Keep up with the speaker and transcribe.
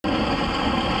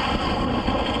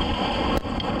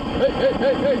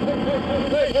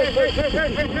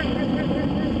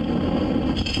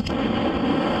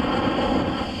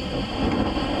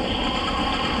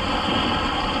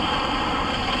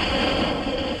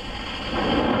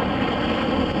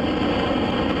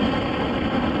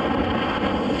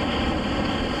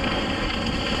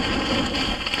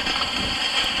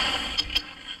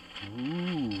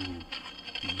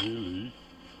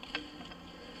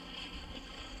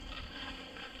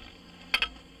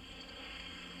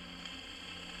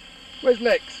Where's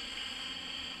Lex?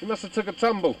 He must have took a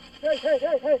tumble.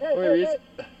 Where he is.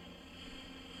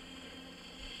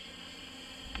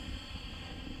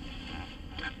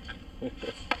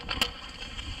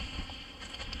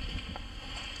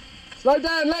 Slow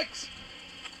down, Lex!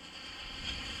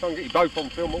 Try and get you both on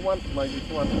film at once, maybe.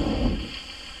 Come on.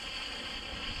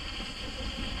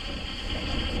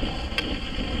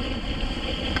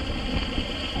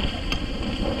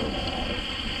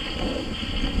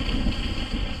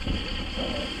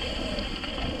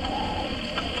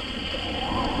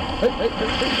 Hey.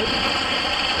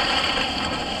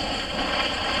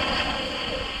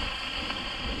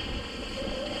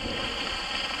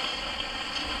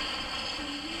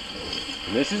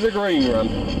 This is a green run.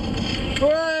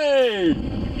 Hooray!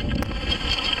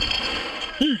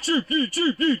 YouTube!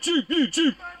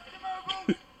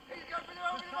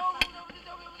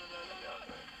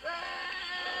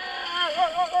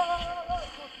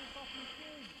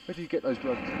 Where do you get those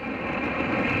drugs?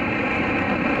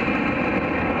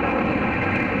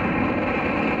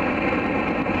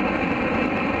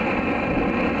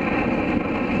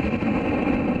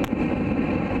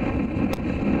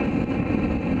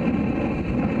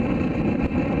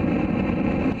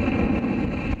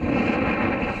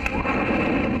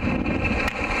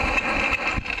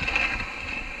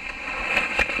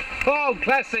 Oh,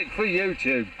 classic for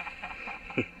YouTube.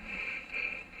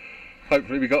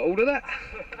 Hopefully we got all of that.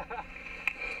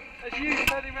 As you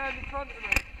turning around in front of me.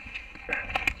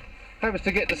 Happens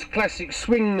to get this classic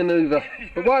swing manoeuvre.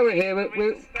 But while we're here,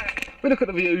 we look at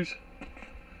the views.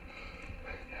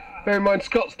 Bear in mind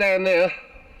Scott's down there.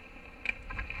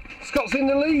 Scott's in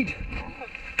the lead.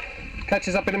 Catch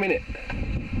us up in a minute.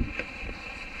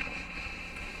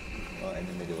 Right in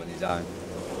the middle on his own.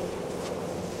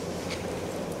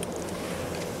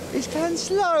 He's going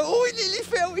slow. Oh, he nearly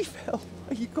fell. He fell.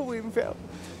 You caught him, fell.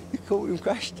 You caught him,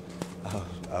 crashed.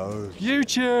 Oh.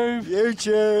 YouTube!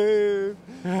 YouTube!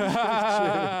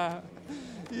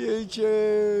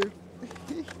 YouTube!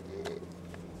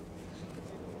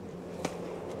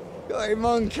 Got him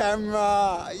on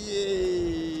camera!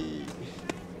 Yay!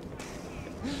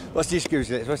 What's the excuse,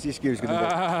 Lex? What's the excuse going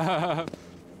to be?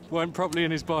 Weren't properly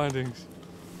in his bindings.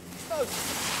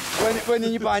 When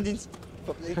in your bindings?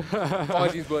 Properly.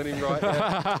 Bindings weren't in right.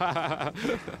 Yeah.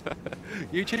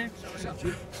 YouTube?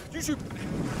 YouTube!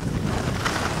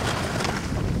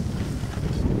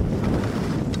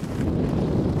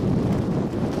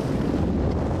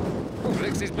 Oh,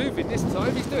 Lex is moving this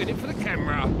time. He's doing it for the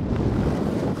camera.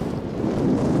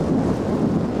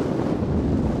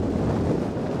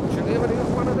 Should they have only got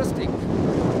one on the stick?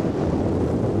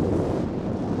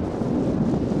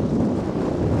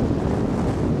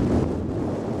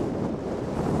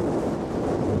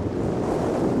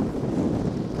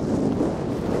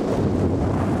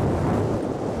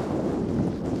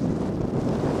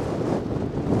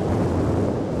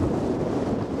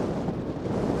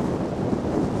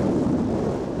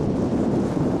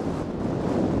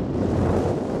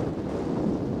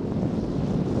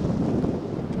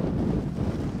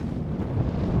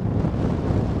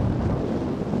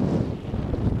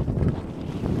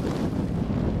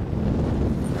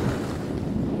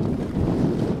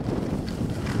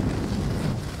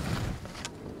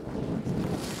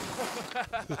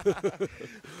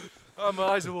 Oh, my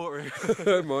eyes are watering.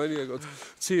 Mine, yeah, got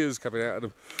tears coming out of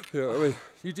them. You know what I mean?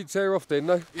 You did tear off then,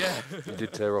 no? Yeah. You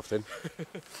did tear off then.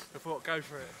 I thought, go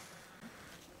for it.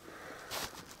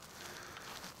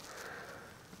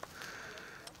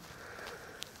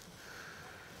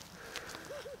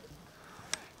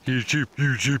 YouTube.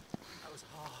 That was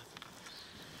hard.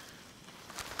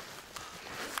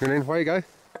 And then, away you go.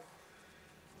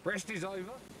 Rest is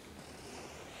over.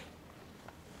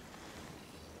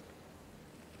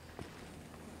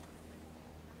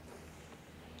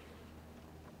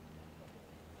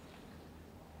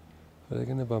 Are they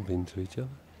going to bump into each other?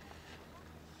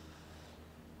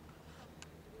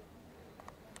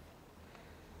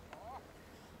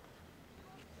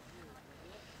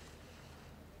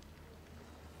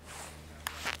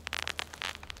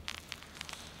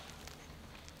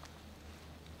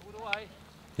 All the way.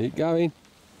 Keep going.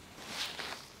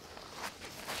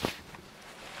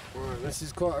 Whoa. This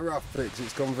is quite a rough bit because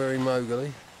it's gone very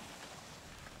mogully.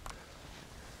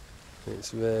 It's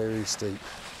very steep.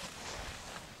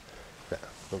 No,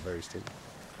 not very steep.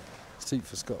 Steep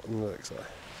for Scotland, looks like.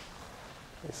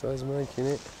 This guy's making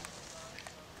it.